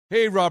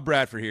Hey, Rob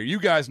Bradford here.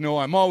 You guys know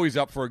I'm always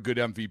up for a good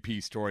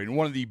MVP story, and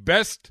one of the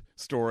best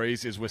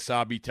stories is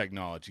Wasabi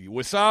Technology.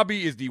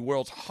 Wasabi is the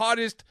world's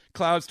hottest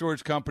cloud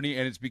storage company,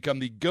 and it's become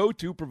the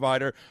go-to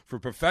provider for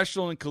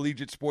professional and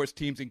collegiate sports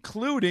teams,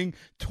 including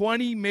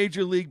 20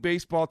 Major League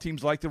Baseball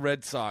teams like the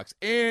Red Sox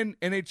and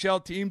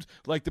NHL teams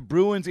like the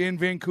Bruins and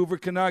Vancouver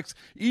Canucks.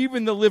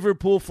 Even the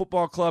Liverpool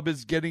Football Club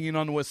is getting in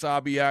on the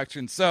Wasabi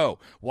action. So,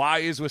 why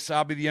is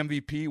Wasabi the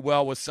MVP?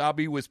 Well,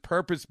 Wasabi was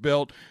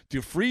purpose-built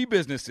to free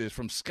businesses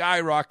from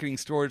skyrocketing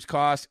storage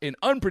costs and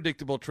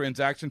unpredictable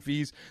transaction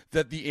fees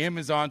that the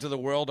Amazons of the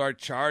world are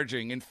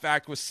charging. In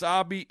fact,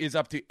 Wasabi is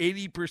up to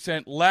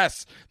 80%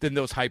 less than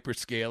those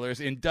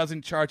hyperscalers and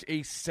doesn't charge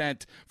a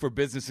cent for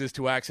businesses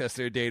to access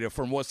their data.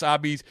 From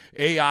Wasabi's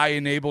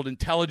AI-enabled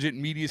intelligent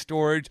media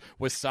storage,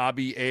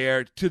 Wasabi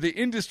Air, to the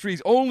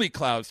industry's only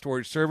cloud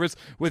storage service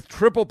with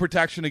triple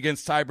protection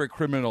against cyber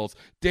criminals,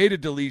 data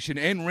deletion,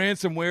 and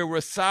ransomware,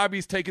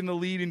 Wasabi's taken the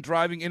lead in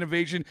driving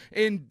innovation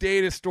in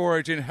data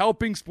storage and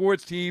helping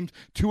sports teams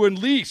to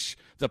unleash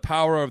the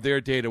power of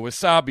their data.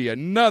 Wasabi,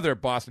 another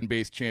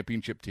Boston-based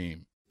championship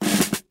team.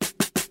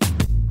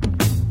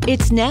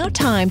 It's now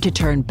time to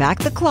turn back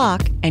the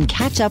clock and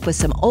catch up with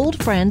some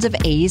old friends of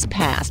A's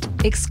past,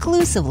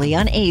 exclusively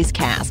on A's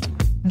Cast.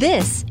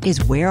 This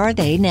is Where Are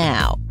They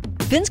Now?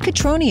 Vince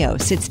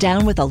Cotroneo sits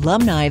down with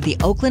alumni of the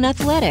Oakland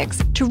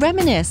Athletics to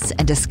reminisce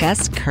and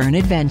discuss current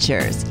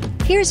adventures.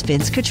 Here's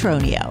Vince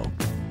Cotroneo.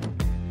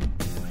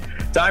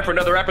 Time for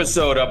another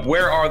episode of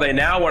Where Are They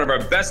Now? One of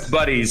our best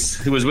buddies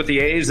who was with the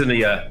A's in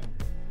the,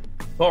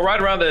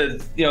 right around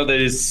the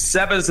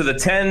 7s to the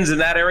 10s in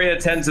that area,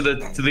 10s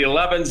to the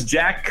 11s.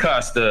 Jack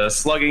Cust, a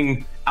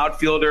slugging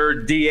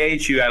outfielder,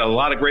 DH. You had a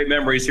lot of great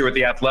memories here with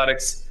the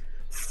Athletics.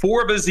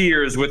 4 of his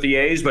years with the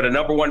A's, but a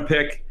number 1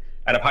 pick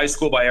out of high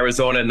school by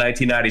Arizona in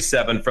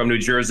 1997 from New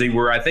Jersey,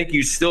 where I think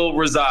you still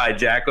reside,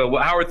 Jack.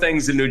 How are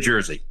things in New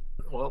Jersey?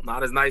 Well,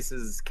 not as nice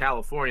as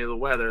California, the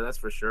weather, that's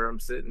for sure. I'm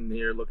sitting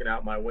here looking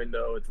out my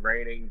window. It's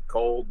raining,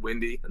 cold,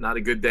 windy. Not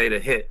a good day to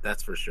hit,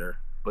 that's for sure.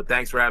 But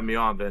thanks for having me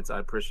on, Vince. I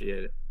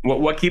appreciate it.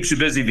 What keeps you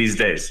busy these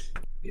days?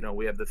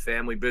 We have the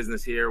family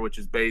business here, which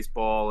is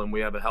baseball, and we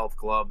have a health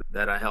club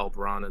that I help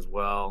run as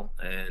well.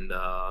 And,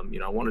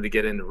 I wanted to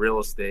get into real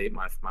estate.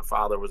 My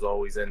father was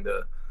always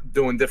into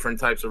doing different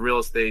types of real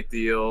estate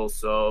deals.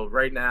 So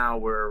right now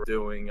we're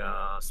doing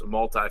some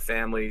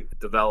multifamily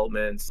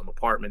developments, some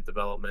apartment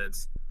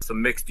developments, some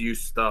mixed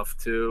use stuff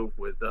too,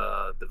 with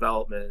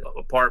development of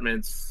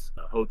apartments,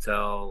 a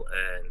hotel,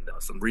 and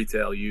some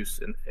retail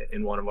use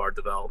in one of our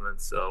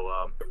developments.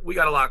 So we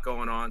got a lot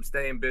going on,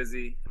 staying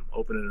busy. I'm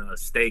opening a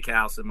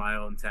steakhouse in my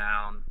own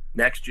town.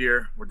 Next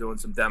year, we're doing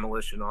some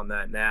demolition on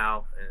that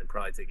now, and it'll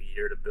probably take a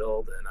year to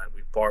build. And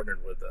we've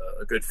partnered with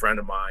a good friend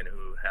of mine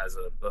who has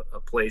a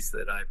place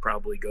that I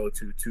probably go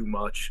to too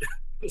much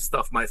to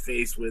stuff my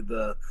face with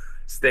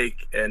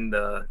steak and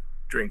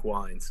drink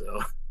wine.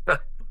 So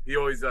he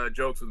always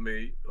jokes with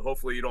me,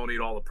 hopefully you don't eat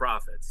all the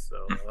profits.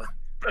 So,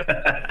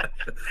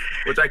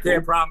 which I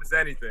can't promise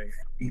anything.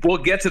 We'll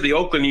get to the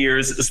Oakland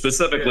years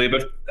specifically,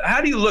 but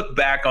how do you look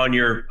back on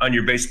your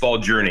baseball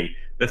journey?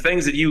 The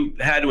things that you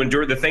had to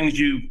endure, the things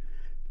you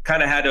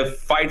kind of had to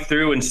fight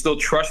through and still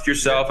trust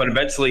yourself, and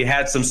eventually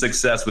had some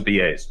success with the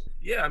A's.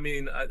 Yeah,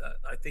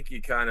 I think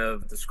you kind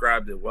of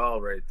described it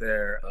well right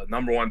there.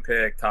 Number 1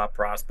 pick, top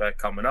prospect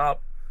coming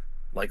up.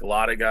 Like a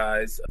lot of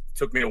guys, it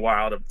took me a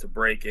while to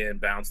break in,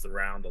 bounced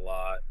around a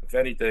lot. If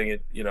anything,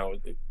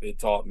 it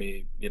taught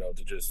me,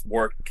 to just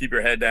work, keep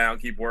your head down,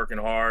 keep working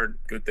hard.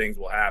 Good things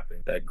will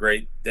happen. That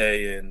great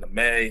day in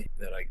May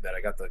that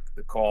I got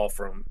the call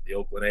from the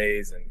Oakland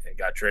A's and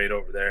got traded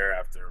over there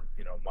after,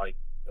 Mike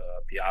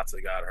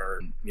Piazza got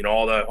hurt.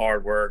 All that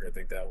hard work. I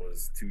think that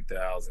was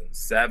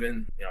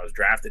 2007. I was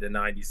drafted in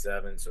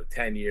 97, so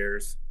 10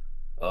 years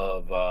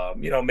of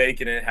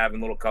making it, having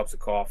little cups of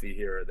coffee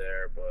here or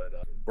there,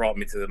 but brought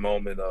me to the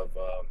moment of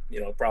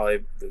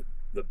probably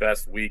the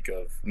best week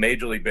of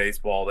Major League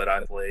Baseball that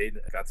I played.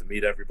 I got to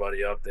meet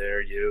everybody up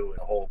there, you and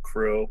the whole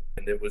crew,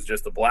 and it was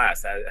just a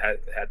blast. I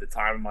had the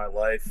time of my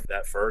life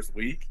that first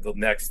week. The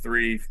next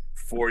 3-4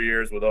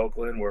 years with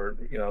Oakland were,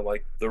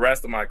 like the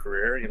rest of my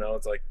career,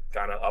 it's like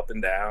kind of up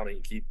and down, and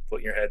you keep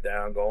putting your head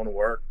down, going to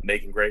work,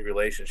 making great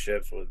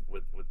relationships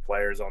with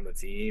players on the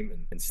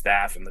team and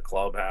staff in the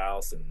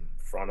clubhouse and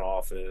front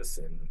office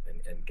and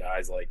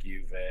guys like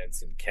you,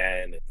 Vince, and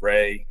Ken, and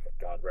Ray,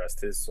 God rest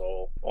his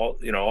soul.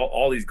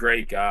 All these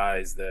great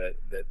guys that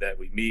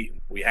we meet.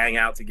 We hang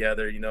out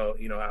together. You know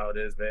how it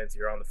is, Vince.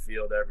 You're on the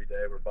field every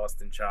day. We're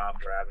busting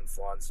chops. We're having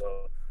fun.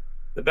 So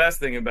the best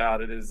thing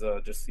about it is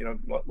just,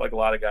 like a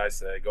lot of guys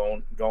say,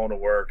 going to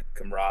work,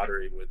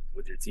 camaraderie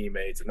with your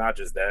teammates, and not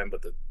just them,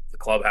 but the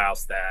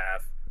clubhouse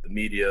staff, the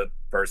media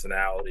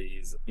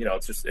personalities.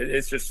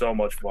 It's just so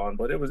much fun.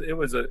 But it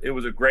was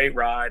a great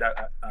ride.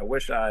 I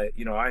wish I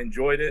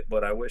enjoyed it,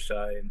 but I wish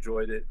I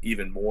enjoyed it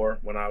even more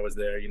when I was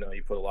there.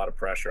 You put a lot of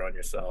pressure on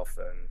yourself,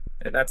 and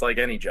And that's like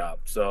any job.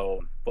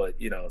 So, but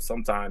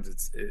sometimes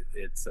it's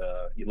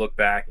you look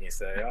back and you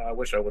say, oh, I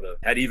wish I would have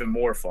had even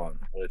more fun.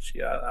 Which,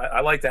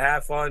 I like to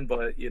have fun,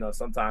 but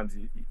sometimes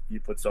you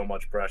put so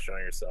much pressure on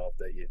yourself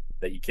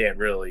that you can't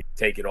really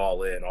take it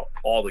all in,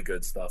 all the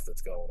good stuff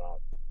that's going on.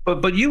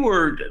 But you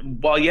were,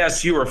 while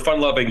yes, you were a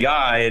fun-loving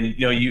guy, and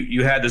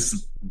you had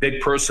this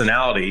big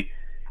personality,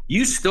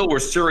 you still were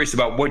serious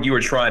about what you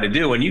were trying to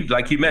do. And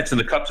like you mentioned,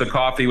 the cups of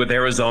coffee with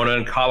Arizona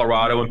and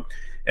Colorado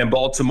and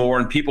Baltimore,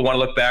 and people want to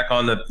look back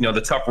on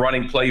the tough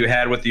running play you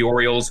had with the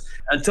Orioles.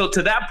 Until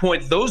to that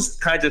point, those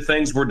kinds of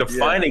things were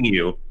defining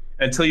you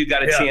until you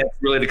got a chance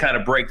really to kind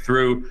of break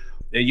through.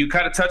 You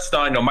kind of touched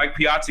on Mike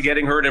Piazza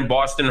getting hurt in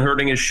Boston,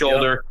 hurting his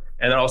shoulder,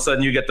 and then all of a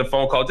sudden you get the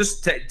phone call.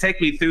 Just take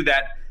me through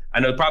that. I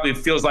know it probably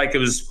feels like it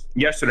was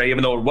yesterday,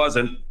 even though it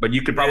wasn't, but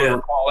you could probably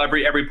recall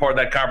every part of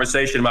that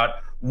conversation about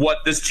what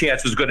this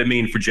chance was going to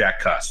mean for Jack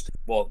Cust.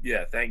 Well,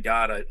 yeah, thank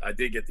God I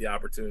did get the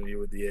opportunity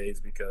with the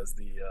A's, because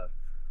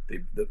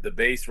the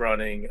base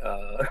running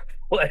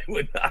play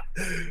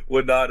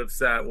would not have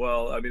sat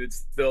well. I mean, it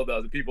still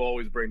does. People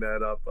always bring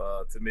that up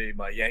to me,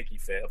 my Yankee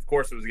fan. Of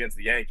course, it was against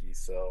the Yankees,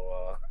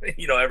 so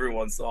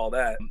everyone saw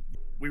that.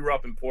 We were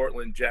up in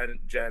Portland,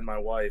 Jen, my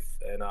wife,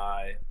 and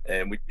I,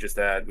 and we just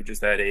had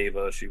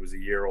Ava. She was a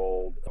year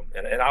old,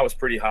 and I was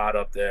pretty hot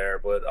up there.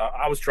 But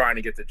I was trying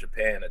to get to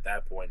Japan at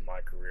that point in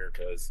my career,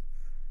 because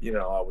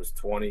I was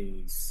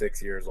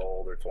 26 years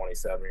old or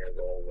 27 years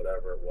old,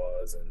 whatever it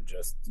was, and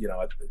just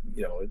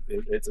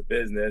it's a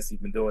business.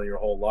 You've been doing it your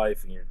whole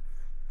life, and at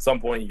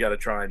some point you got to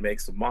try and make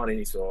some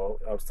money. So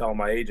I was telling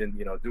my agent,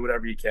 do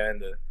whatever you can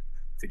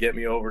to get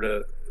me over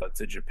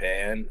to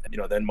Japan.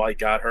 Then Mike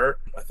got hurt,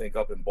 I think,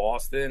 up in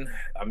Boston.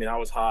 I mean, I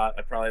was hot.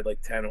 I probably had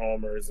like 10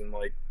 homers and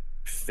like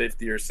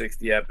 50 or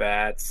 60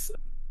 at-bats.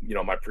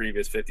 My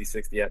previous 50,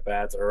 60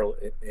 at-bats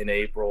early in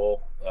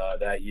April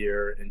that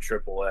year in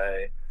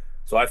AAA.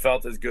 So I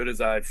felt as good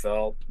as I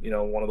felt,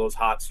 one of those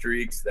hot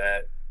streaks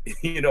that,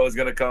 is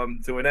going to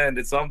come to an end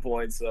at some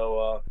point.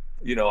 So,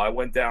 I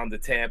went down to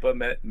Tampa,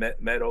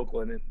 met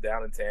Oakland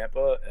down in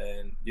Tampa.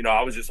 And,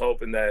 I was just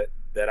hoping that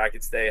I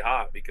could stay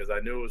hot, because I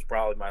knew it was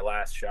probably my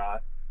last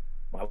shot,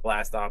 my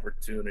last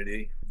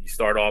opportunity. You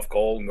start off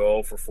cold and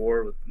go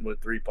 0-for-4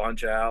 with 3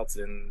 punch outs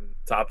and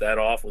top that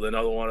off with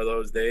another one of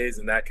those days,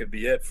 and that could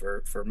be it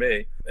for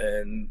me.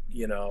 And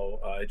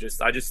I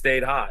just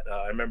stayed hot.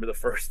 I remember the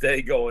first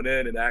day going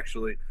in and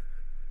actually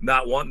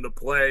not wanting to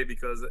play,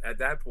 because at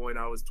that point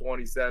I was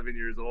 27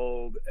 years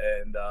old,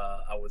 and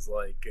I was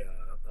like,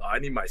 I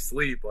need my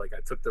sleep. Like,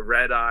 I took the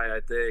red eye, I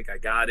think. I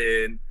got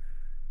in,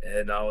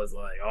 and I was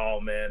like, oh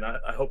man,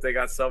 I hope they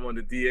got someone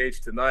to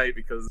DH tonight,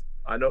 because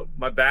I know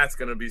my bat's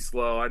going to be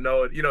slow. I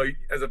know it,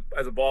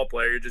 as a ball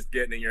player, you're just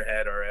getting in your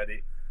head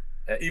already.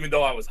 Even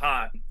though I was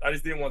hot, I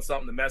just didn't want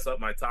something to mess up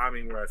my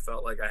timing where I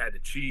felt like I had to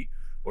cheat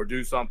or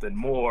do something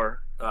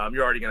more.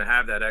 You're already going to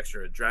have that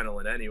extra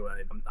adrenaline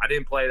anyway. I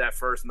didn't play that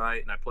first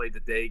night, and I played the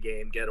day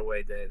game,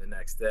 getaway day, the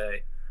next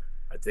day.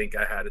 I think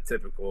I had a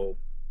typical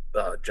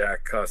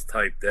Jack Cust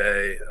type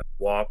day,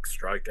 walk,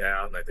 strike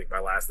out, and I think my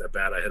last at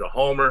bat I hit a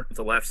homer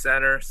to left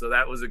center. So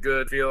that was a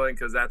good feeling,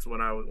 because that's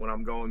when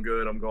I'm going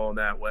good, I'm going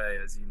that way,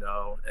 as you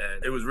know.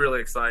 And it was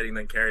really exciting.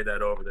 Then carried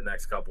that over the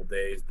next couple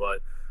days, but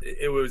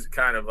it was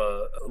kind of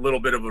a little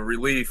bit of a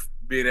relief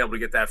being able to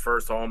get that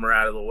first homer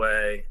out of the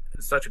way.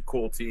 It's such a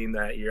cool team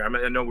that year. I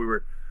mean, I know we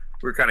were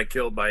kind of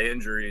killed by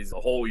injuries the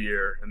whole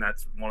year, and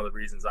that's one of the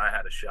reasons I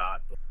had a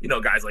shot. But,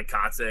 guys like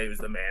Kotsay, who's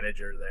the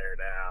manager there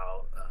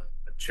now,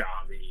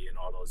 Chavi and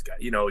all those guys,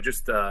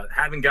 just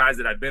having guys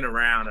that I've been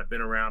around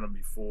them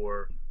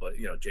before, but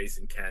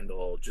Jason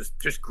Kendall,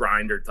 just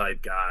grinder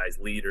type guys,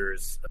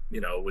 leaders.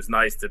 It was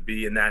nice to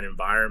be in that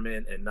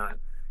environment, and I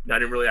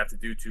didn't really have to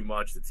do too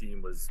much. The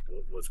team was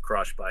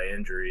crushed by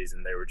injuries,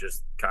 and they were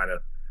just kind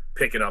of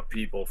picking up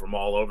people from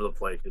all over the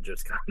place to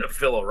just kind of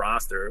fill a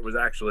roster. It was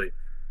actually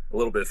a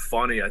little bit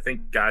funny. I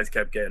think guys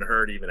kept getting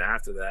hurt even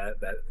after that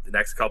the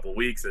next couple of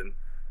weeks, and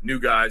new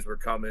guys were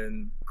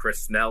coming, Chris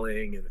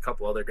Snelling and a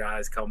couple other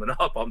guys coming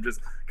up. I'm just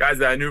guys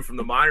that I knew from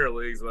the minor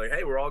leagues, like,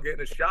 hey, we're all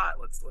getting a shot.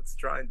 Let's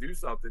try and do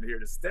something here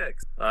to stick.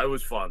 It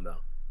was fun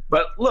though.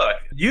 But look,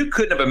 you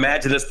couldn't have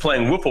imagined us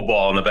playing wiffle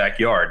ball in the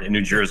backyard in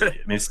New Jersey.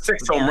 I mean,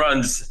 6 home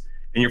runs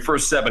in your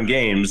first 7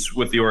 games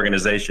with the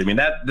organization. I mean,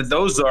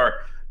 those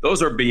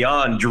are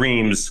beyond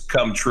dreams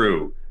come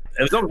true.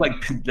 It was almost like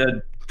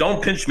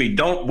don't pinch me,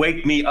 don't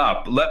wake me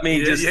up. Let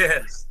me just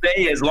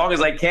stay as long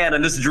as I can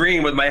in this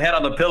dream with my head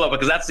on the pillow,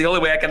 because that's the only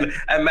way I can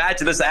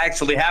imagine this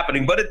actually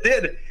happening. But it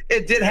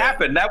did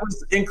happen. That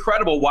was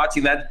incredible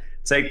watching that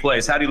take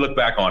place. How do you look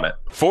back on it?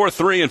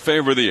 4-3 in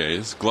favor of the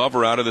A's.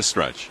 Glover out of the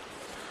stretch.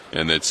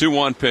 And the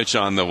 2-1 pitch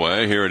on the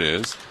way. Here it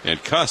is.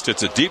 And Cust,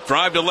 it's a deep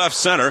drive to left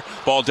center.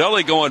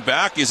 Baldelli going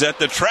back. He's at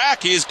the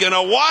track. He's going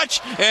to watch.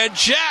 And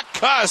Jack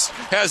Cust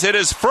has hit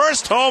his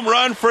first home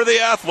run for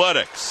the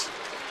Athletics.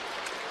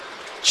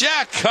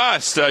 Jack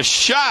Cust, a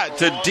shot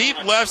to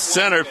deep left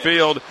center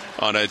field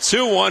on a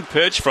 2-1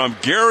 pitch from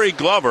Gary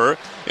Glover.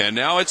 And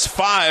now it's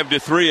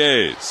 5-3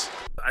 A's.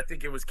 I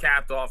think it was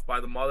capped off by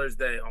the Mother's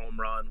Day home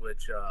run,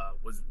 which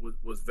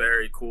was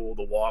very cool.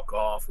 The walk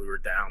off, we were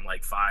down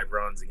like 5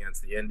 runs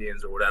against the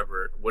Indians or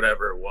whatever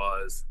it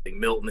was. I think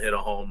Milton hit a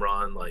home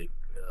run like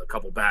a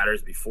couple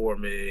batters before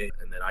me,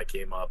 and then I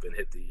came up and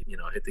hit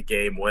the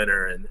game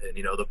winner, and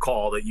the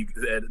call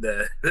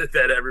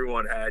that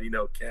everyone had,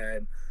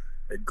 Ken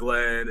and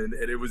Glenn, and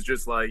it was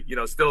just like,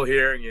 still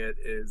hearing it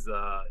is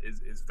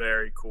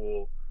very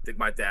cool. I think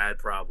my dad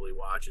probably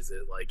watches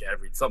it like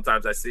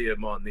sometimes I see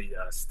him on the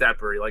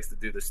stepper. He likes to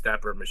do the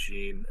stepper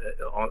machine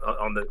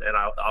and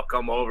I'll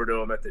come over to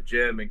him at the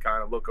gym and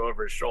kind of look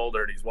over his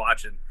shoulder, and he's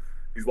watching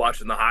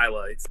the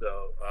highlights.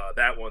 So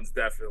that one's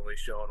definitely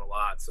showing a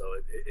lot. So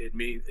it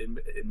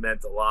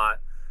meant a lot.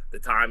 The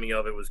timing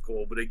of it was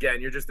cool. But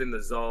again, you're just in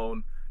the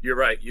zone. You're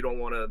right. You don't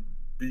want to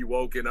be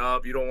woken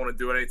up. You don't want to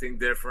do anything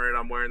different.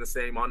 I'm wearing the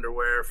same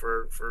underwear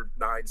for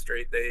 9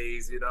 straight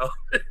days.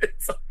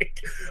 It's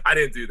like I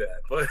didn't do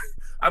that, but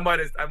I might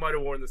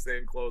have worn the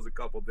same clothes a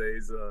couple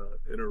days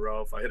in a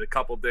row. If I hit a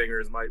couple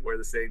dingers, might wear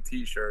the same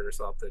T-shirt or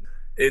something.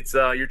 It's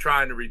you're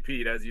trying to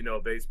repeat. As you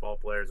know, baseball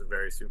players are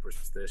very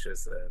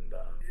superstitious, and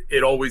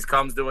it always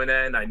comes to an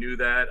end. I knew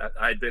that.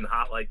 I'd been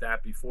hot like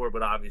that before,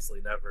 but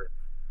obviously never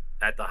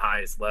at the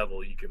highest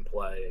level you can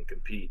play and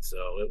compete.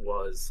 So it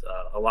was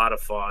a lot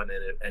of fun,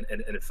 and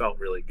it felt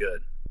really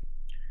good.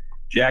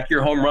 Jack,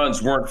 your home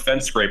runs weren't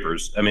fence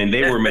scrapers. I mean,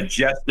 they were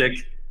majestic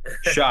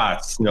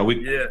shots.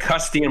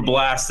 Custy and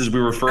blast, as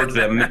we refer to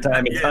them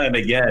time and time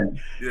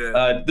again.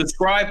 Yeah.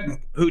 Describe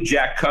who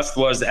Jack Cust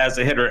was as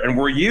a hitter. And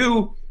were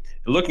you,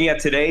 looking at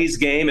today's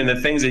game and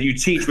the things that you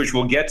teach, which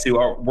we'll get to,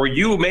 were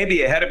you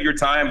maybe ahead of your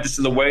time just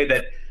in the way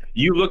that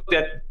you looked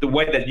at the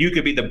way that you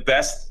could be the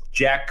best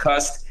Jack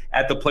Cust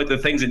at the plate, the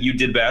things that you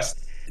did best?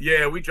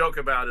 Yeah, we joke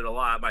about it a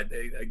lot. My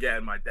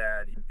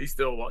dad, he's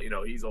still,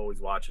 he's always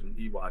watching.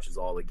 He watches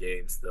all the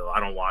games still. I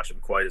don't watch him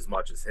quite as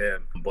much as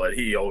him, but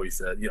he always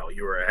said,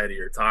 you were ahead of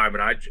your time.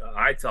 And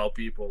I tell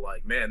people,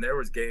 like, man, there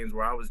was games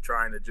where I was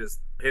trying to just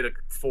hit a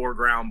 4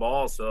 ground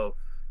ball so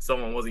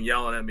someone wasn't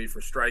yelling at me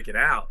for striking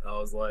out. I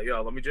was like,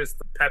 let me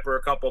just pepper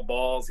a couple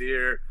balls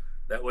here.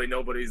 That way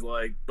nobody's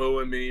like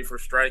booing me for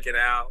striking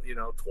out,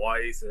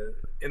 twice. And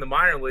in the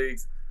minor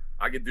leagues,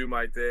 I could do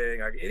my thing.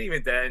 And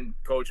even then,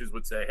 coaches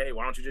would say, hey,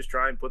 why don't you just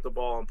try and put the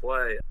ball in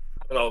play?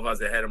 I don't know if I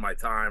was ahead of my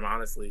time.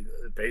 Honestly,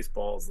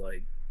 baseball's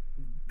like,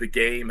 the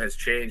game has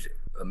changed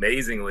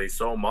amazingly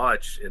so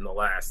much in the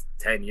last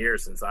 10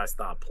 years since I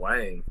stopped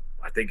playing.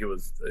 I think it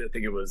was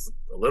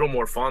a little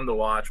more fun to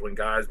watch when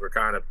guys were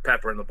kind of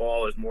peppering the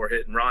ball. There's more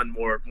hit and run,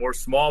 more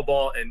small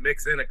ball, and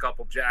mix in a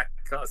couple Jack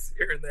Custs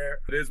here and there.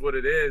 It is what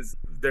it is.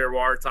 There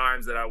are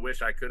times that I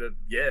wish I could have,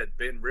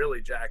 been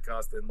really Jack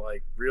Cust and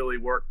like really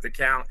worked the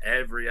count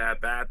every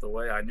at bat the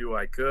way I knew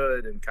I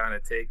could, and kind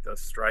of take the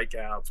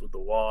strikeouts with the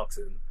walks.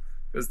 And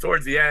because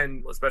towards the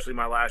end, especially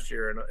my last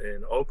year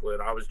in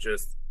Oakland, I was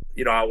just,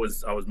 I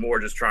was more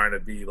just trying to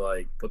be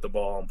like, put the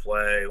ball in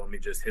play. Let me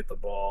just hit the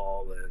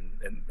ball.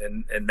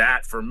 And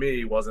that for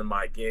me wasn't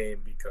my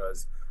game,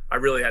 because I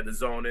really had to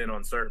zone in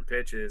on certain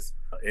pitches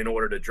in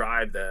order to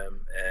drive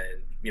them.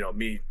 And,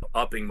 me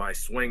upping my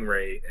swing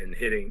rate and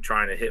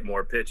trying to hit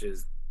more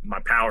pitches, my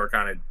power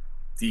kind of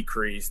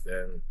decreased.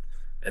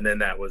 And then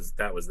that was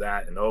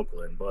that in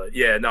Oakland. But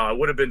yeah, no, it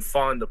would have been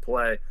fun to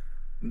play.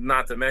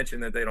 Not to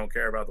mention that they don't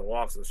care about the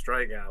walks and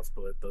strikeouts,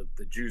 but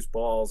the juice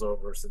balls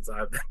over since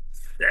I've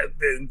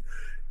been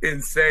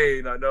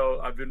insane. I know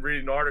I've been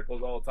reading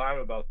articles all the time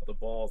about the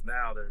balls.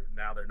 Now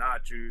they're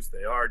not juiced.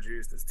 They are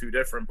juiced. It's 2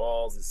 different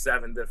balls. It's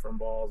 7 different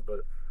balls. But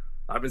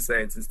I've been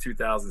saying since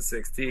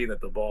 2016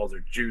 that the balls are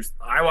juiced.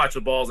 I watch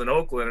the balls in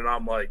Oakland and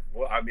I'm like,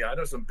 well, I mean, I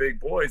know some big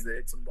boys that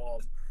hit some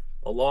balls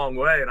a long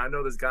way, and I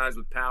know there's guys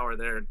with power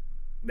there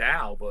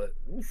now, but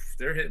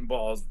they're hitting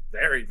balls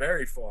very,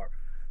 very far.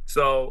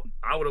 So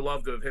I would have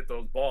loved to have hit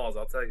those balls.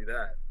 I'll tell you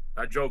that.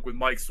 I joke with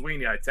Mike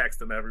Sweeney. I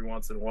text him every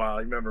once in a while.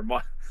 You remember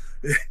Mike?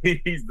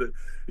 he's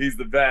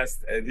the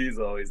best, and he's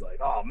always like,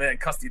 "Oh man,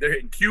 Custy, they're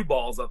hitting cue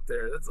balls up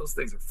there. Those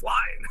things are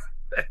flying."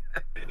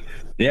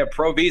 Yeah,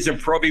 Pro Vs and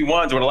Pro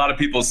V1s, what a lot of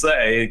people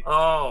say.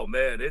 Oh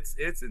man, it's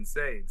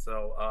insane.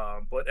 So,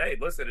 but hey,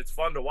 listen, it's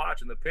fun to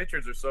watch, and the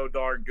pitchers are so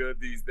darn good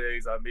these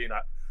days. I mean,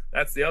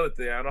 that's the other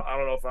thing. I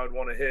don't know if I'd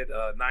want to hit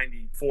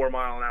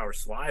 94-mile-an-hour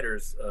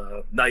sliders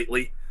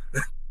nightly.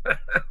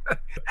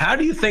 How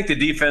do you think the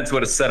defense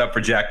would have set up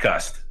for Jack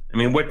Cust? I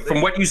mean,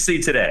 from what you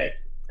see today,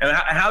 and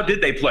how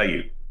did they play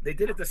you? They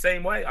did it the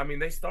same way. I mean,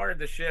 they started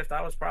the shift.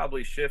 I was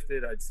probably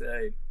shifted, I'd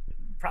say,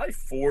 probably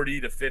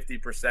 40 to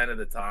 50% of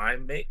the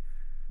time,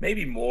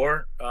 maybe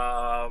more.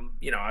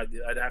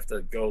 I'd have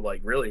to go like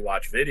really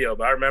watch video,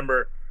 but I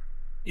remember,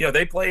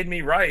 they played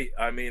me right.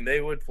 I mean, they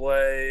would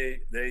play.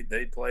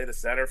 They'd play the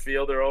center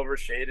fielder over,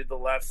 shaded the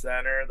left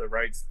center, the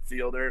right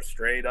fielder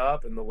straight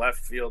up, and the left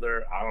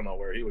fielder, I don't know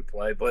where he would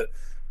play, but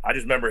I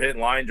just remember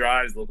hitting line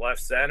drives the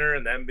left center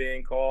and them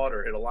being caught,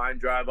 or hit a line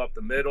drive up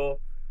the middle.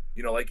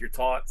 Like you're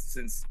taught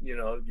since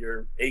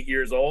you're 8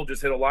 years old,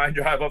 just hit a line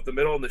drive up the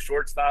middle, and the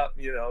shortstop,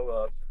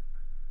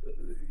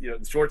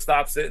 the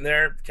shortstop sitting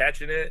there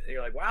catching it, and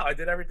you're like, wow, I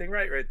did everything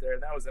right there,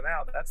 and that was an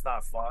out. That's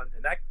not fun,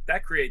 and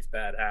that creates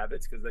bad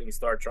habits, because then you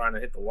start trying to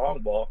hit the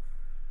long ball.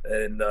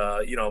 And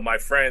my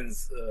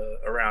friends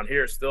around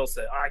here still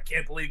say, I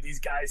can't believe these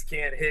guys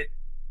can't hit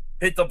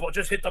the ball,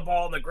 just hit the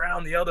ball on the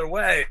ground the other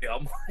way.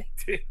 I'm like,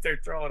 dude, they're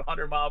throwing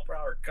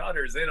 100-mile-per-hour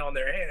cutters in on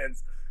their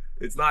hands.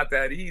 It's not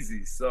that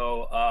easy.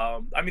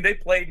 So they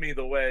played me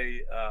the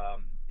way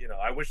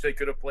I wish they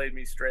could have played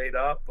me straight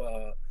up.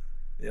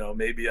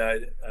 Maybe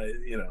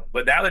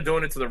but now they're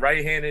doing it to the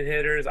right-handed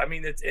hitters. I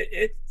mean,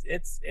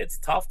 it's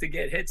tough to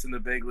get hits in the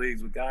big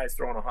leagues with guys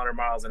throwing 100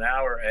 miles an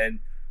hour, and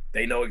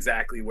they know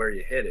exactly where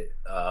you hit it.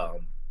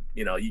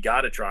 You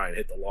got to try and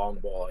hit the long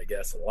ball, I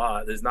guess, a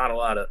lot. There's not a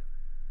lot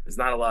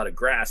of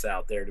grass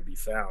out there to be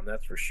found,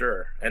 that's for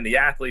sure. And the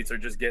athletes are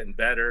just getting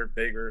better,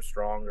 bigger,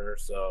 stronger.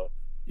 So,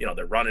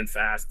 they're running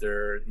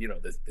faster.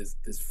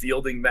 There's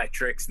fielding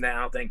metrics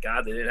now. Thank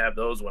God they didn't have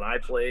those when I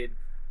played.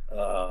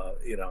 I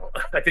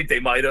think they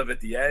might have at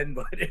the end,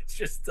 but it's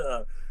just,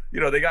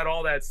 they got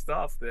all that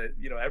stuff that,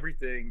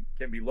 everything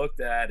can be looked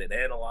at and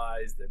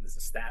analyzed, and there's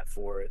a stat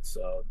for it.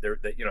 So they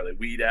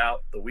weed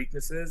out the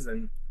weaknesses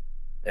and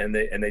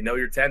they know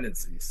your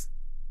tendencies.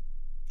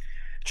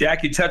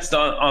 Jack, you touched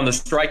on the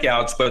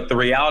strikeouts, but the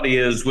reality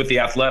is with the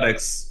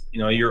Athletics,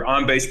 your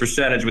on-base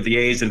percentage with the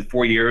A's in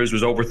 4 years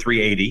was over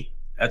 380.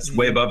 That's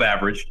way above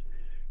average.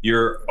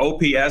 Your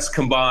OPS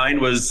combined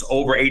was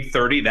over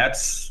 830.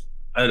 That's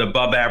an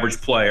above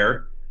average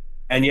player.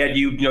 And yet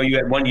you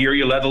had 1 year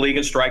you led the league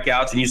in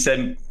strikeouts, and you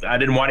said, I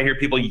didn't want to hear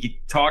people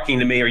talking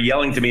to me or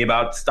yelling to me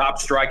about stop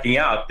striking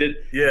out. Did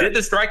the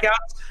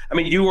strikeouts? I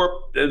mean, you were,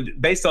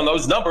 based on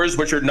those numbers,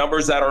 which are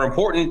numbers that are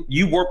important,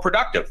 you were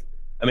productive.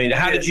 I mean,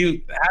 how did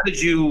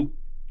you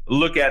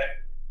look at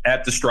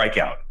the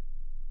strikeout?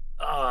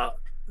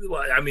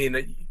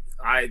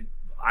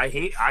 I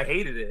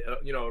hated it.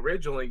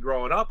 Originally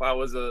growing up, I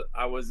was a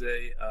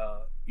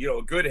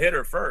good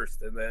hitter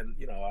first, and then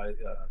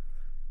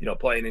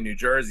playing in New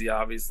Jersey,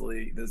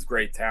 obviously there's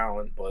great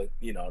talent, but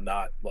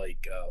not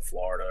like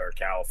Florida or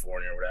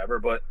California or whatever.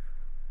 But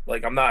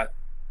like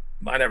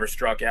I never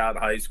struck out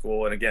in high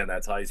school, and again,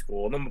 that's high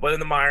school. But in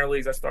the minor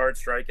leagues, I started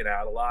striking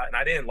out a lot, and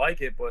I didn't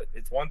like it. But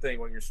it's one thing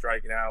when you're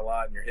striking out a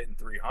lot and you're hitting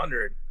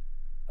 300.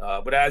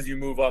 But as you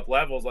move up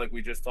levels, like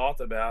we just talked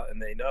about,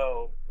 and they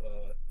know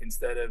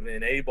instead of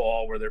in A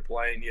ball where they're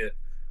playing you,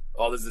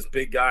 there's this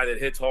big guy that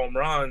hits home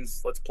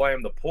runs, let's play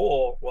him the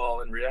pull.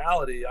 Well, in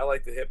reality, I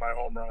like to hit my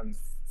home runs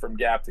from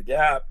gap to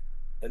gap,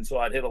 and so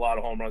I'd hit a lot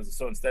of home runs.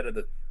 So instead of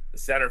the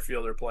center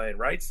fielder playing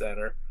right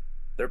center,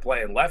 they're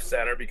playing left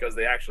center because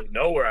they actually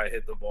know where I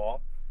hit the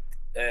ball,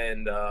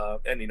 and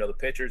the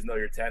pitchers know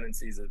your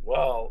tendencies as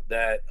well.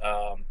 That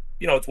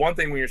it's one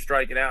thing when you're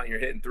striking out and you're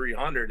hitting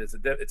 300.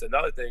 It's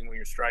another thing when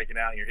you're striking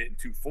out and you're hitting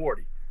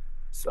 240.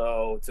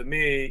 So to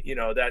me,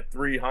 that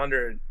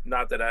 300,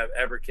 not that I've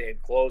ever came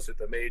close at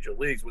the major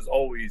leagues, was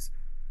always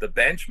the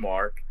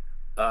benchmark.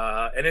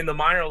 And in the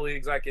minor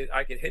leagues, I could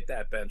hit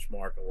that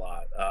benchmark a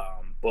lot.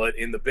 But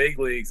in the big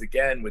leagues,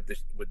 again, with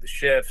the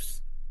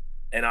shifts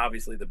and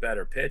obviously the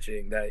better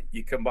pitching, that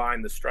you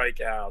combine the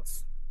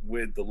strikeouts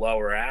with the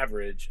lower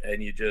average,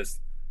 and you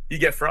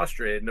get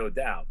frustrated, no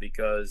doubt,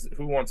 because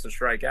who wants to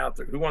strike out?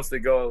 Who wants to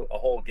go a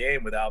whole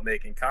game without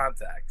making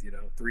contact?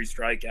 3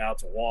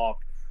 strikeouts, a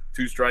walk,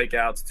 2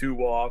 strikeouts, 2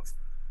 walks.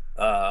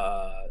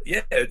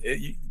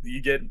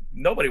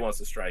 Nobody wants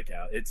to strike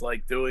out. It's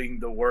like doing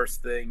the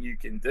worst thing you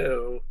can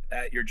do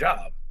at your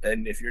job.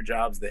 And if your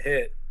job's to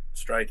hit,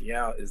 striking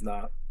out is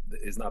not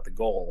the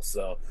goal.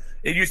 So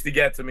it used to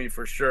get to me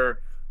for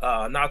sure.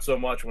 Not so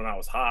much when I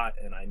was hot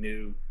and I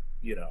knew,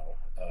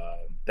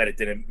 that it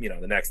didn't,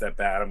 the next at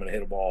bat, I'm going to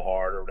hit a ball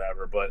hard or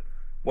whatever. But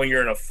when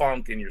you're in a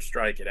funk and you're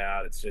striking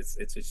out, it's just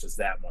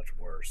that much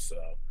worse.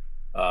 So,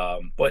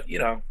 but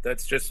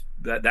that's just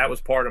that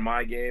was part of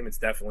my game. It's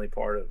definitely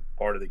part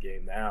of the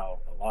game now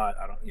a lot.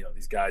 I don't,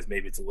 these guys,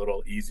 maybe it's a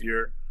little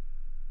easier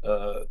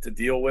to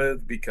deal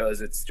with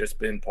because it's just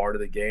been part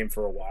of the game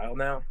for a while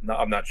now. No,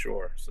 I'm not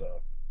sure.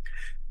 So,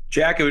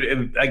 Jack,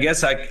 I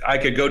guess I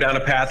could go down a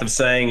path of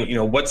saying,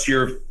 what's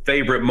your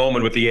favorite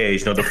moment with the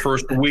A's? The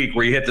first week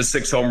where you hit the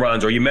 6 home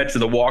runs, or you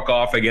mentioned the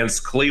walk-off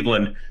against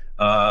Cleveland,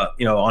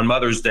 on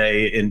Mother's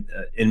Day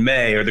in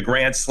May, or the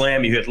grand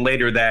slam you hit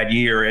later that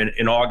year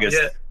in August.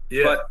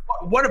 Yeah. But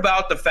what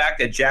about the fact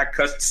that Jack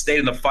Cust stayed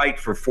in the fight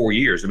for 4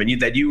 years? I mean,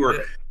 that you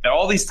were at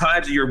all these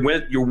times your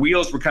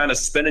wheels were kind of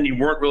spinning. You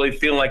weren't really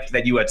feeling like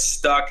that you had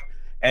stuck,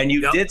 and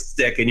you did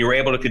stick, and you were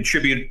able to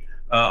contribute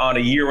on a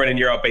year in and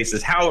year out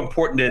basis. How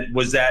important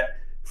was that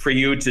for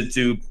you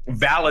to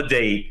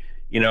validate,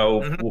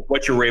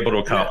 what you were able to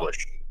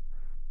accomplish?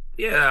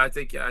 Yeah, I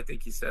think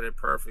you said it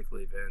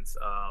perfectly, Vince.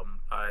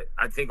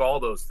 I think all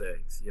those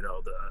things,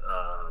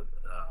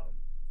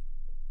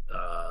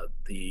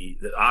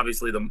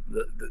 obviously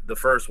the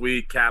first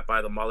week capped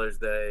by the Mother's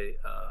Day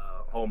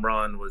home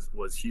run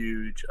was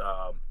huge.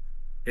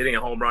 Hitting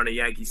a home run at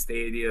Yankee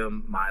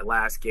Stadium, my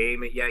last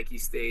game at Yankee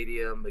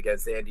Stadium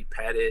against Andy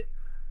Pettitte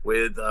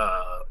with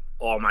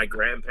all my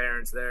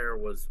grandparents there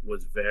was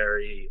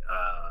very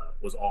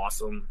was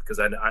awesome, because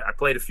I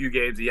played a few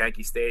games at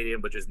Yankee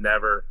Stadium, but just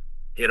never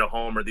hit a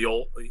homer, the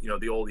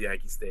old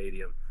Yankee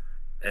Stadium.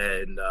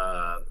 And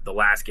the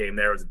last game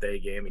there was a day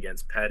game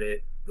against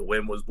Pettit. The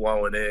wind was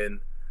blowing in.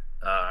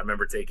 I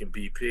remember taking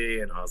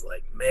BP, and I was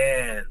like,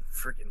 man,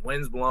 freaking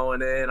wind's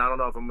blowing in. I don't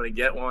know if I'm going to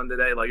get one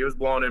today. Like, it was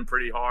blowing in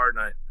pretty hard,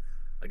 and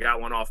I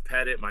got one off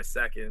Pettit, my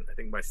second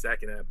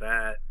at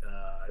bat.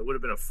 It would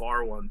have been a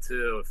far one,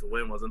 too, if the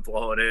wind wasn't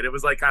blowing in. It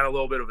was like kind of a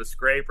little bit of a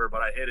scraper,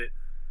 but I hit it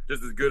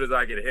just as good as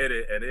I could hit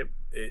it. And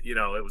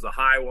it was a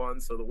high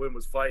one, so the wind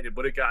was fighting it,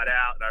 but it got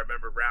out. And I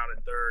remember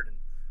rounding third and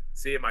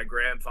seeing my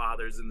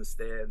grandfathers in the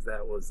stands.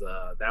 That was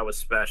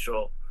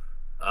special.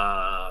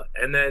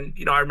 And then,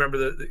 I remember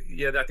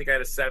I think I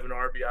had a 7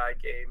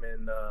 RBI game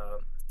in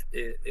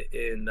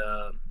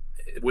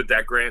with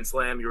that grand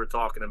slam you were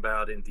talking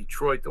about in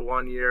Detroit the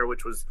one year,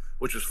 which was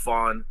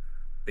fun.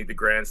 I think the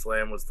grand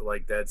slam was to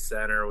like dead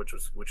center, which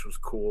was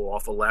cool,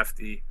 off a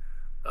lefty.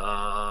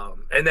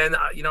 And then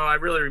I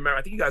really remember,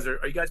 I think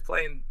are you guys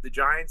playing the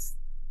Giants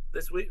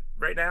this week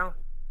right now?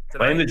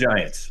 Tonight? Playing the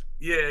Giants.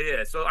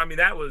 Yeah. So I mean,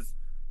 that was,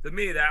 to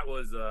me, that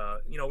was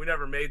we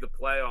never made the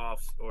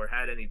playoffs or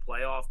had any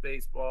playoff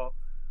baseball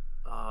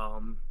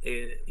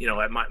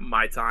at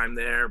my time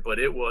there, but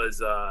it was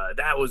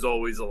that was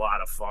always a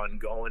lot of fun,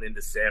 going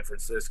into San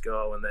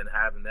Francisco and then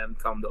having them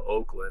come to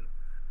Oakland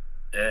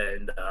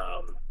and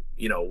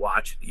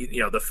watch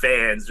the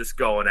fans just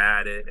going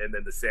at it, and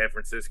then the San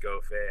Francisco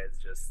fans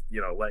just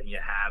letting you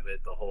have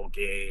it the whole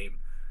game,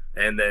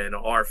 and then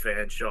our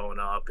fans showing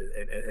up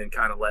and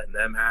kind of letting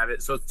them have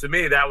it. So to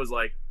me, that was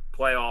like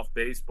playoff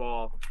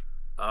baseball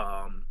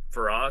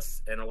for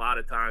us. And a lot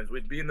of times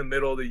we'd be in the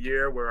middle of the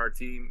year where our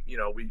team,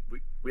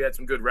 we had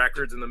some good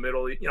records in the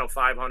middle,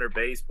 500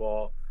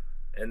 baseball,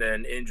 and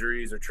then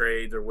injuries or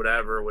trades or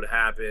whatever would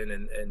happen,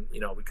 and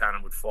we kind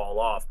of would fall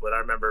off. But I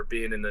remember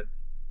being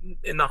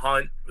in the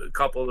hunt a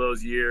couple of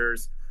those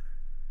years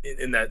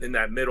in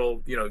that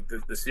middle,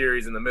 the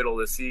series in the middle of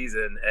the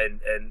season,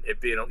 and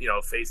it being,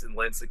 facing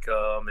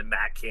Lincecum and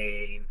Matt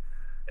Cain,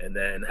 and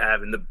then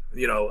having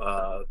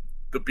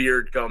the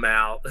beard come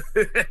out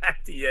at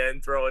the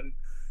end, throwing,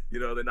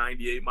 the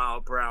 98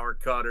 mile per hour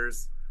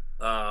cutters.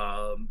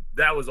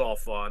 That was all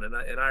fun. And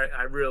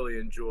I really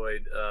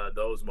enjoyed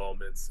those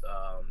moments,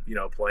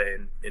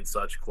 playing in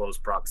such close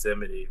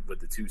proximity with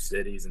the two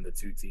cities and the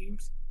two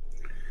teams.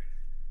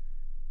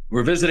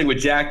 We're visiting with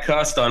Jack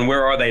Cust on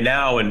Where Are They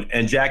Now?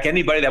 And Jack,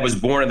 anybody that was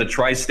born in the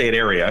tri-state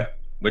area,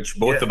 which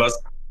both of us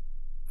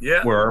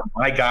were,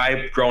 my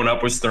guy growing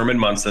up was Thurman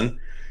Munson.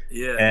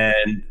 Yeah.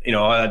 And,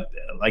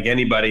 like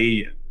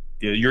anybody,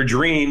 your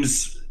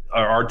dreams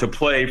are to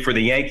play for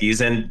the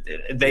Yankees, and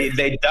they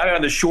died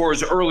on the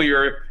shores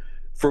earlier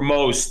for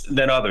most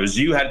than others.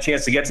 You had a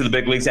chance to get to the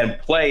big leagues and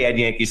play at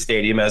Yankee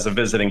Stadium as a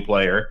visiting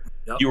player.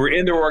 Yep. You were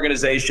in their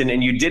organization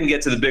and you didn't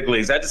get to the big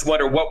leagues. I just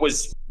wonder, what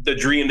was the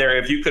dream there?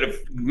 If you could have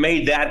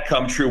made that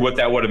come true, what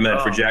that would have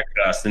meant for Jack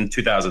Cust in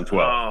 2012.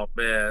 Oh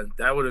man,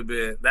 that would have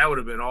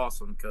been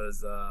awesome.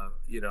 Cause I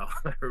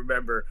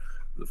remember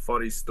the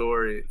funny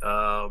story.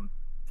 I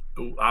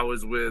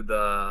was with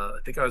I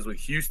think I was with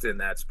Houston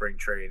that spring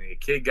training. A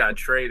kid got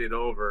traded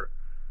over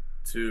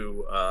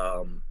to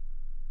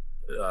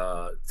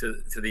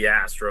the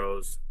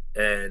Astros,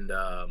 and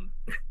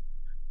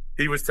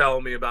he was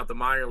telling me about the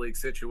minor league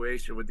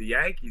situation with the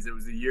Yankees. It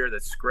was the year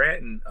that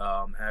Scranton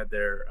had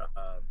their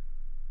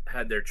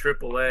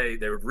AAA.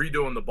 They were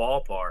redoing the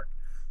ballpark,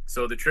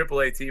 so the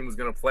AAA team was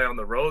going to play on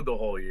the road the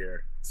whole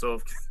year.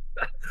 So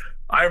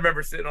I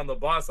remember sitting on the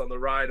bus on the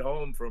ride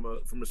home from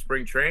a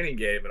spring training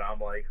game, and I'm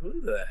like,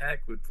 who the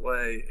heck would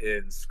play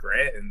in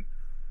Scranton,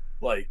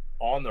 like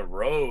on the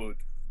road?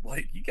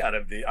 Like, you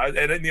gotta be.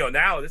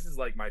 Now this is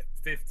like my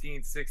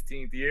 15th,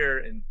 16th year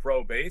in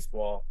pro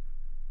baseball.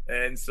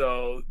 And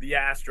so the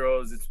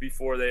Astros, it's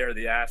before they are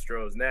the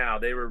Astros now.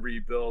 They were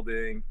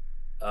rebuilding.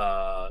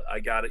 They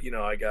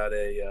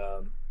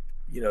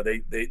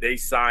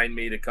signed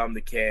me to come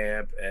to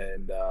camp,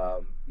 and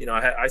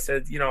I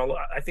said,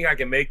 I think I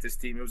can make this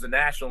team. It was a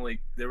National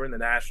League. They were in the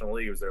National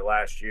League. It was their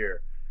last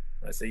year.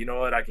 And I said, you know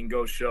what? I can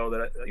go show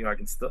that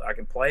I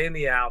can play in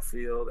the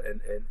outfield,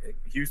 and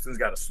Houston's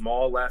got a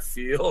small left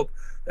field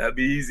that'd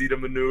be easy to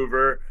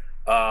maneuver.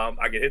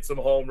 I could hit some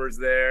homers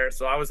there.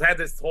 So I had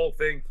this whole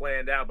thing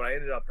planned out, but I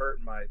ended up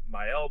hurting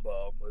my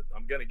elbow.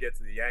 I'm going to get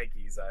to the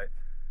Yankees.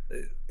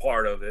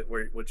 Part of it,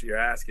 what you're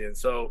asking.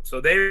 So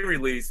they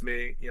released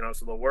me,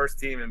 so the worst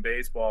team in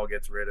baseball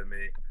gets rid of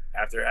me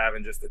after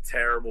having just a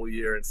terrible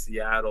year in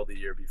Seattle the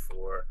year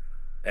before.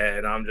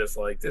 And I'm just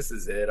like, this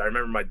is it. I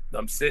remember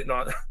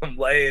I'm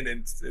laying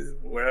in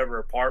wherever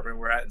apartment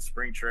we're at in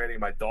spring training.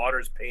 My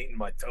daughter's painting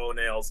my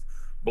toenails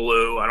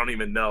blue. I don't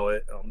even know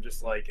it. I'm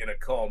just like in a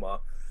coma.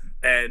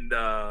 And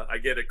I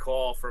get a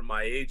call from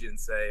my agent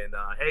saying,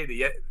 hey,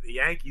 the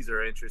Yankees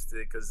are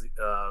interested because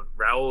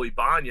Raul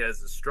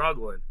Ibanez is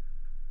struggling.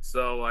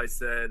 So I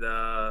said,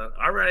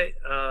 all right,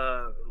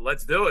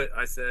 let's do it.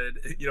 I said,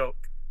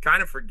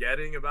 kind of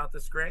forgetting about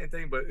the Scranton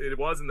thing, but it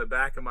was in the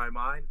back of my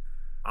mind.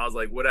 I was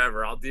like,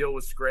 whatever, I'll deal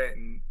with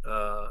Scranton,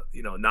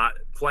 not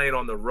playing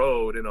on the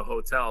road in a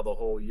hotel the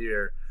whole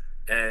year.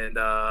 And,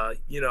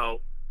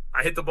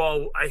 I hit the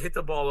ball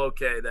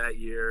okay that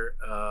year.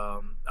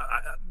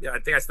 I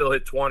think I still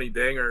hit 20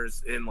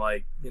 dingers in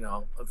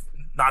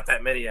not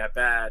that many at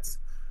bats.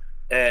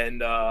 And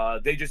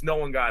no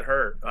one got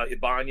hurt.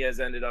 Ibanez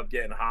ended up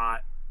getting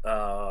hot.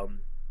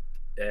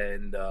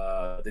 And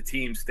the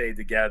team stayed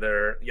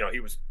together. He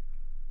was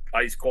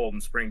ice cold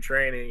in spring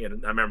training.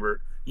 And I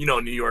remember,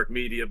 New York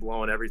media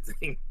blowing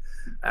everything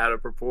out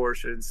of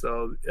proportion.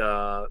 So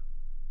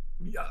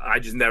I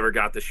just never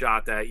got the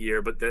shot that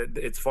year. But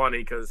it's funny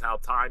because how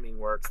timing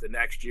works. The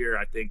next year,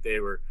 I think they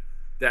were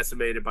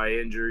decimated by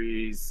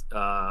injuries.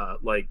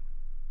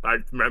 I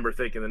remember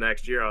thinking the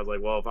next year, I was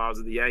like, well, if I was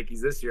at the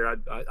Yankees this year,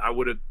 I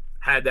would have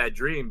had that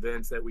dream,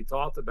 Vince, that we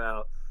talked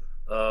about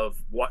of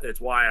what it's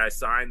why I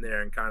signed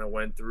there and kind of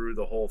went through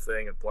the whole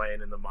thing of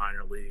playing in the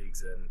minor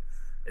leagues and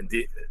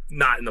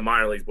not in the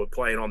minor leagues, but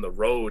playing on the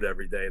road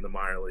every day in the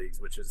minor leagues,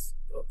 which is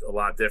a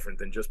lot different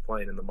than just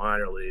playing in the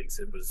minor leagues.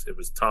 It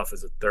was tough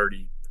as a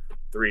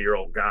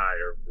 33-year-old guy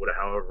or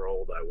however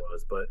old I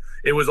was, but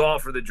it was all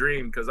for the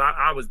dream because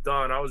I was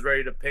done. I was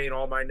ready to paint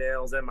all my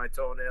nails and my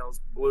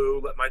toenails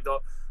blue, let my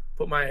dog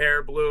put my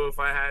hair blue if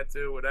I had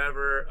to,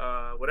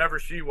 whatever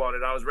she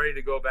wanted. I was ready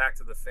to go back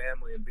to the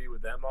family and be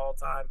with them all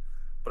the time.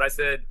 But I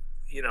said,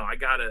 I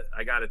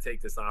gotta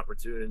take this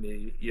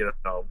opportunity.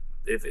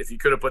 If you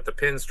could have put the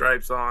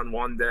pinstripes on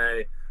one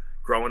day,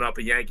 growing up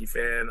a Yankee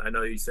fan, I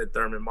know you said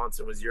Thurman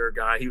Munson was your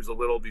guy. He was a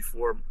little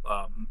before,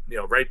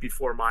 right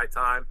before my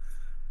time.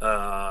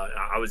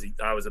 I was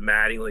a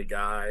Mattingly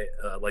guy,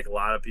 like a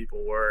lot of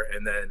people were,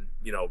 and then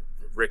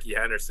Ricky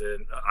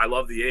Henderson. I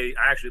love the A's.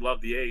 I actually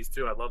love the A's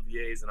too. I love the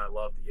A's and I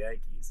love the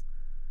Yankees.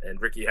 And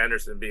Ricky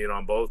Henderson being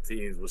on both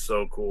teams was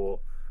so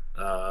cool.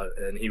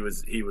 And he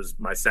was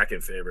my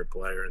second favorite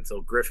player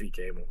until Griffey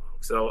came along.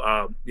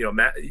 So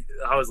Matt,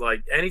 I was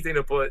like, anything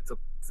to put to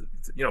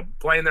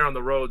playing there on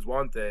the road's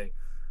one thing,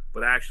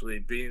 but actually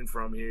being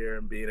from here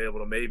and being able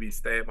to maybe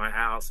stay at my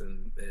house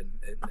and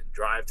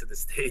drive to the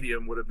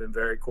stadium would have been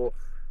very cool.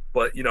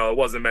 But it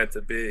wasn't meant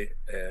to be,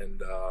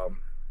 and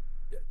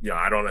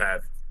I don't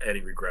have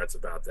any regrets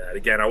about that.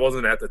 Again, I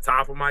wasn't at the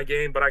top of my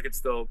game, but I could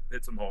still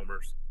hit some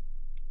homers.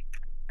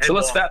 So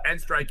let's and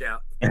strike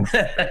out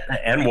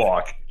and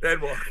walk.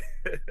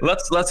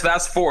 Let's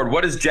fast forward.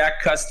 What is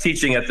Jack Cust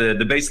teaching at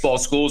the baseball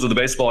schools or the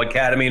baseball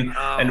academy,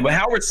 and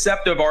how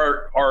receptive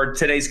are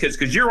today's kids?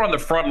 Because you're on the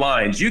front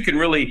lines, you can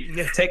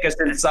really take us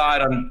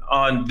inside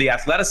on the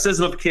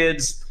athleticism of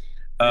kids,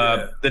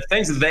 the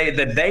things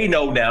that they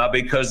know now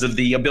because of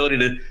the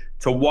ability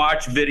to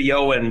watch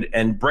video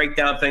and break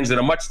down things in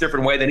a much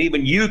different way than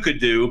even you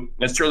could do,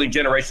 and certainly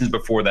generations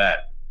before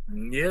that.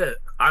 Yeah,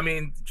 I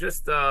mean,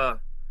 just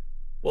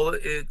well,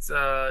 it's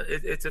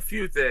a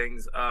few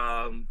things.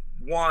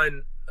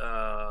 One,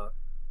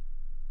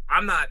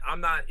 I'm not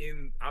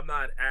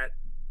at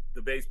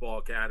the baseball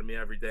academy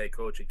every day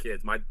coaching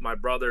kids. My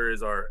brother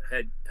is our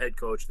head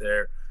coach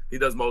there. He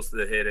does most of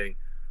the hitting.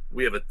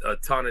 We have a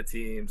ton of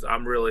teams.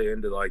 I'm really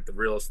into like the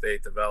real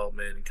estate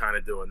development and kind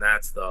of doing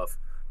that stuff.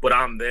 But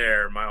I'm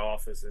there. My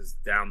office is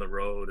down the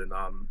road, and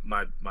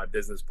my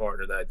business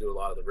partner that I do a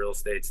lot of the real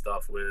estate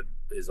stuff with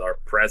is our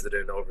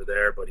president over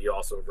there. But he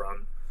also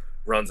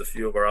runs a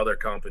few of our other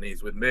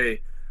companies with me.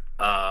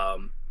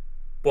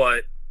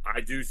 But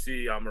I do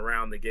see I'm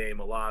around the game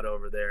a lot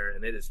over there,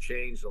 and it has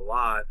changed a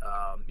lot.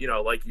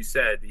 Like you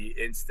said, the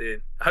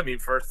instant. I mean,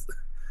 first,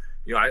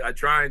 I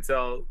try and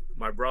tell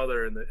my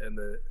brother and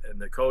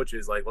the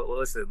coaches, like,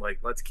 listen, like,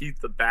 let's keep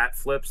the bat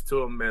flips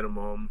to a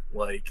minimum.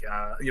 Like,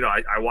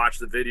 I watch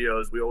the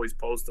videos. We always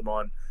post them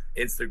on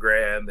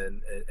Instagram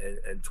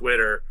and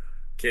Twitter.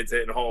 Kids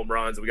hitting home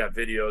runs. We got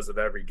videos of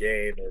every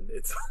game, and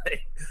it's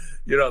like,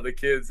 the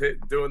kids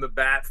doing the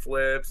bat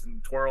flips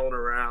and twirling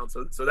around.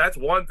 So that's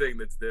one thing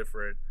that's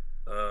different.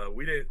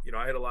 We didn't,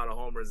 I hit a lot of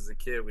homers as a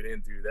kid. We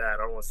didn't do that.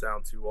 I don't want to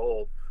sound too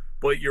old,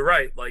 but you're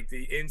right. Like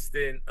the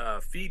instant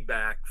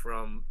feedback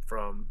from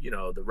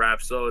the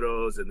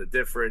Rapsodos and the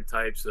different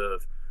types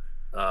of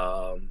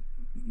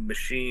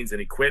machines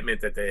and equipment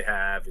that they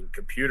have and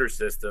computer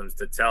systems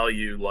to tell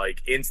you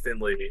like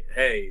instantly,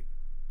 hey,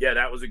 yeah,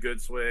 that was a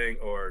good swing,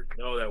 or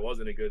no, that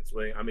wasn't a good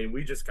swing. I mean,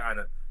 we just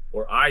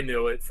I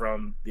knew it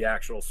from the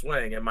actual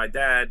swing. And my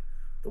dad,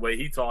 the way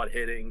he taught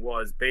hitting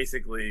was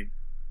basically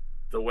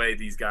the way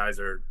these guys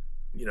are,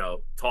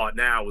 taught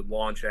now with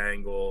launch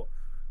angle,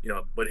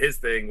 but his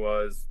thing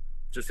was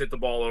just hit the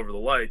ball over the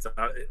lights.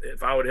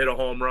 If I would hit a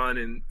home run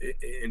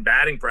in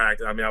batting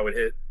practice, I mean,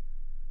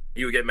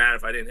 he would get mad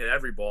if I didn't hit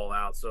every ball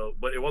out. So,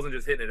 but it wasn't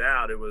just hitting it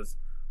out. It was,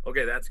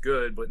 okay, that's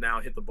good, but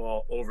now hit the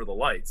ball over the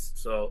lights.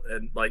 So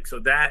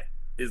that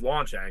is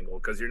launch angle,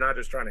 because you're not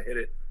just trying to hit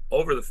it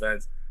over the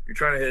fence, you're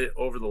trying to hit it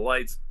over the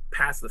lights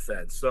past the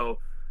fence. So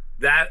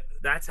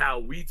that's how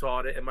we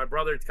taught it. And my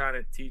brother kind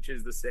of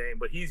teaches the same,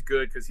 but he's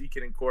good because he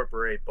can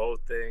incorporate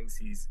both things.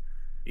 He's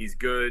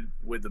good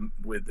with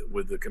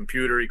the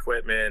computer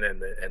equipment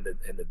and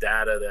the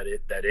data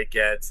that it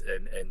gets,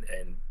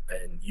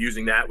 and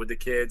using that with the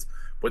kids.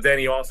 But then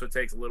he also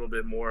takes a little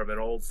bit more of an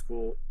old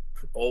school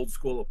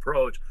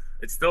approach.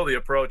 It's still the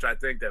approach I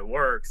think that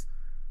works,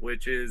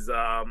 which is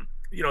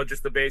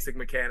just the basic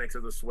mechanics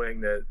of the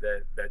swing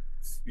that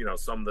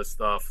some of the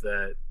stuff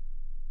that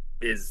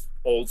is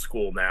old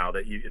school now,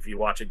 that if you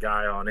watch a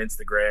guy on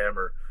Instagram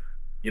or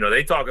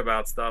they talk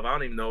about stuff, I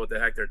don't even know what the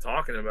heck they're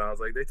talking about.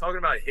 It's like they're talking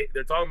about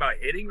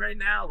hitting right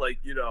now. Like,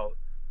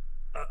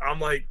 I'm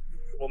like,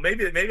 well,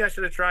 maybe I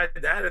should have tried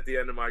that at the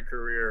end of my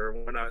career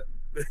when I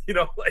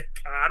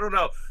I don't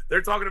know.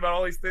 They're talking about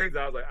all these things.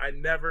 I was like, I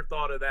never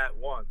thought of that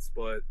once,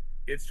 but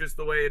it's just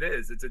the way it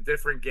is. It's a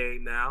different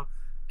game now,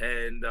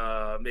 and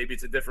maybe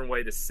it's a different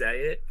way to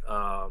say it.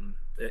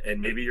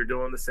 And maybe you're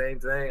doing the same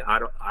thing. I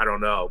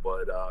don't know,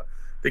 but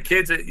the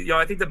kids,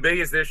 I think the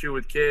biggest issue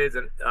with kids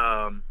and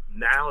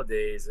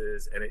nowadays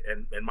is,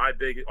 and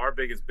our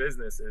biggest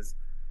business is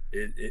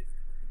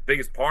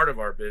biggest part of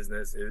our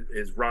business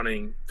is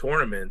running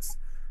tournaments.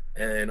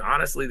 And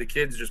honestly, the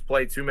kids just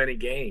play too many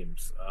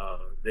games.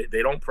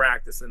 They don't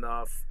practice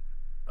enough.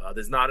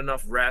 There's not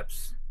enough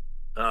reps.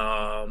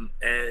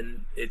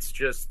 And it's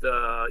just,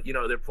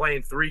 they're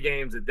playing 3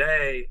 games a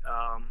day.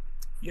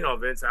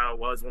 Vince, how it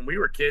was when we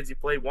were kids, you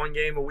played 1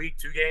 game a week,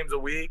 2 games a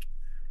week.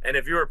 And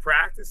if you were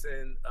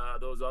practicing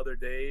those other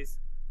days,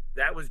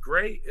 that was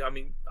great. I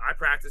mean, I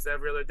practiced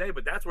every other day,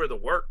 but that's where the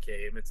work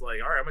came. It's like,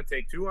 all right, I'm going to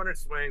take 200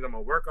 swings. I'm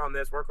going to work on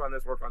this,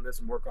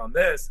 and work on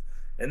this.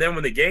 And then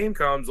when the game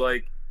comes,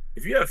 like,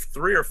 if you have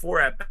 3 or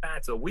 4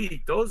 at-bats a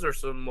week, those are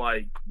some,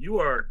 like, you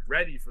are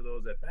ready for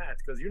those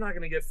at-bats, because you're not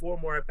going to get 4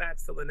 more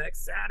at-bats till the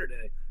next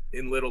Saturday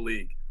in Little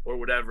League or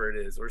whatever it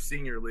is, or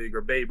Senior League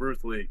or Babe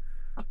Ruth League,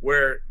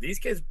 where these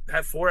kids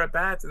have 4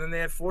 at-bats and then they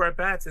have 4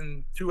 at-bats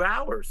in 2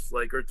 hours,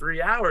 or 3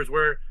 hours,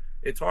 where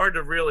it's hard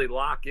to really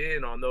lock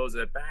in on those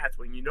at-bats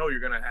when you're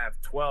going to have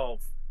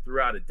 12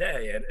 throughout a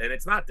day. And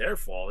it's not their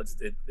fault.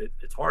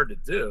 It's hard to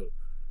do.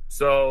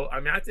 So, I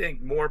mean, I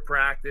think more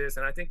practice,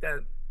 and I think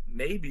that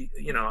maybe,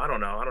 I don't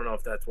know. I don't know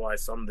if that's why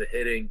some of the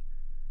hitting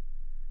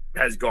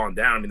has gone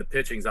down. I mean, the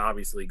pitching's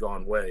obviously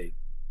gone way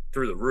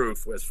through the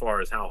roof as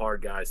far as how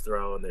hard guys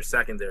throw and their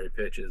secondary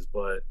pitches.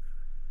 But,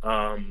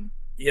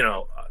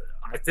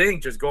 I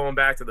think just going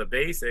back to the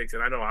basics,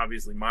 and I know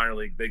obviously minor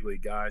league, big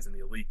league guys and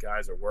the elite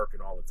guys are working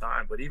all the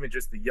time, but even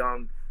just the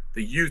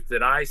youth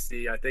that I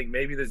see, I think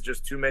maybe there's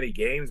just too many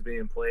games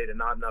being played and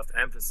not enough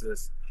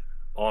emphasis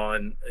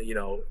on,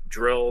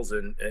 drills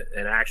and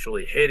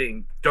actually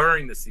hitting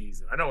during the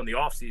season. I know in the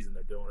off season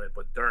they're doing it,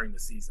 but during the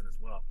season as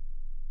well.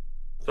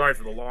 Sorry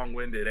for the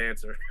long-winded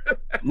answer.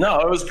 No,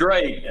 it was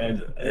great.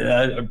 And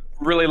I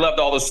really loved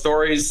all the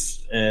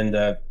stories,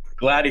 and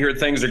glad to hear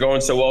things are going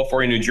so well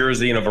for you in New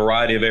Jersey in a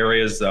variety of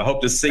areas.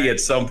 Hope to see you at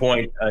some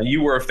point.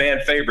 You were a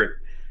fan favorite.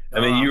 I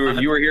mean,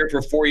 you were here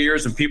for 4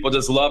 years, and people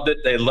just loved it.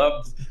 They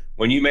loved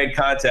when you made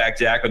contact,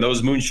 Jack, when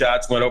those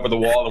moonshots went over the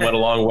wall and went a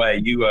long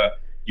way. You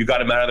got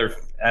them out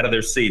of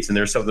their seats, and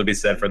there's something to be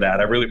said for that.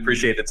 I really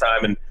appreciate the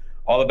time, and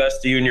all the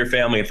best to you and your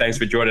family. And thanks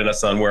for joining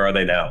us on Where Are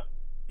They Now?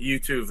 You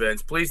too,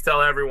 Vince. Please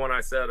tell everyone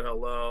I said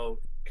hello,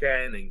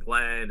 Ken and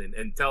Glenn,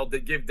 and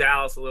give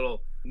Dallas a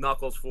little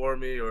knuckles for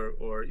me, or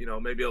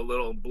maybe a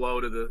little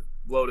blow to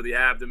the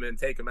abdomen,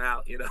 take him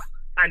out.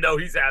 I know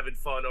he's having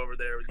fun over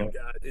there with you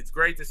guys. It's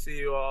great to see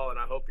you all, and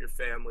I hope your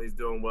family's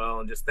doing well.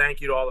 And just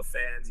thank you to all the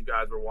fans. You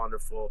guys were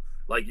wonderful.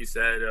 Like you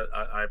said,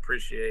 I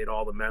appreciate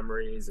all the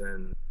memories,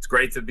 and it's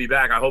great to be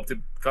back. I hope to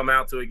come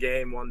out to a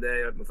game one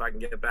day if I can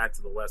get back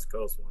to the West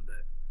Coast one day.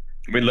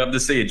 We'd love to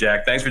see you,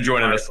 Jack. Thanks for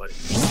joining us. Buddy.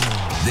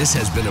 This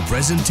has been a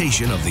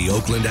presentation of the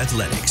Oakland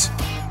Athletics.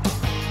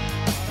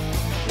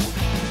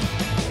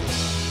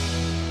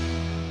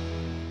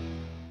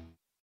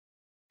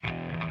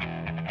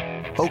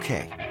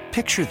 Okay,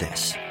 picture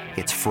this.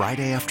 It's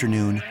Friday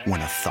afternoon when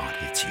a thought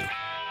hits you.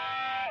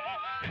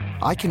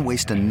 I can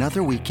waste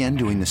another weekend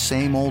doing the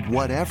same old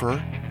whatever,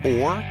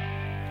 or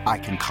I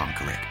can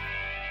conquer it.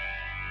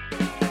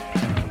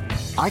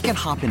 I can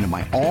hop into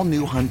my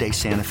all-new Hyundai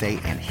Santa Fe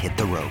and hit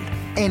the road.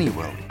 Any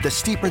road. The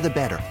steeper, the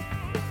better.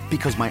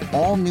 Because my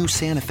all-new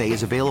Santa Fe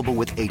is available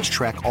with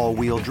H-Track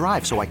all-wheel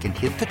drive, so I can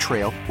hit the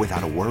trail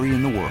without a worry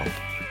in the world.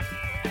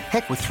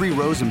 Heck, with 3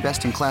 rows and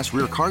best-in-class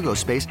rear cargo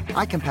space,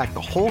 I can pack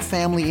the whole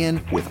family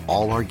in with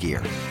all our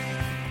gear.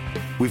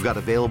 We've got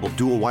available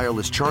dual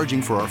wireless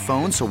charging for our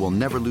phones, so we'll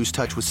never lose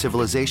touch with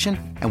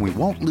civilization, and we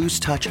won't lose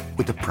touch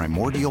with the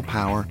primordial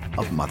power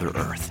of Mother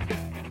Earth.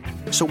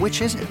 So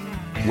which is it?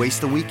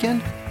 Waste the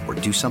weekend or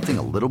do something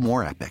a little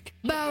more epic?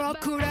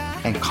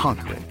 And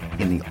conquer it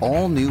in the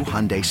all-new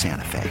Hyundai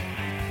Santa Fe.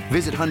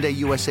 Visit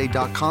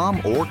HyundaiUSA.com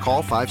or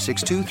call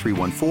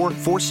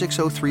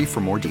 562-314-4603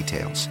 for more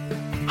details.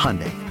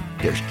 Hyundai,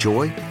 there's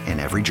joy in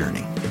every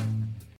journey.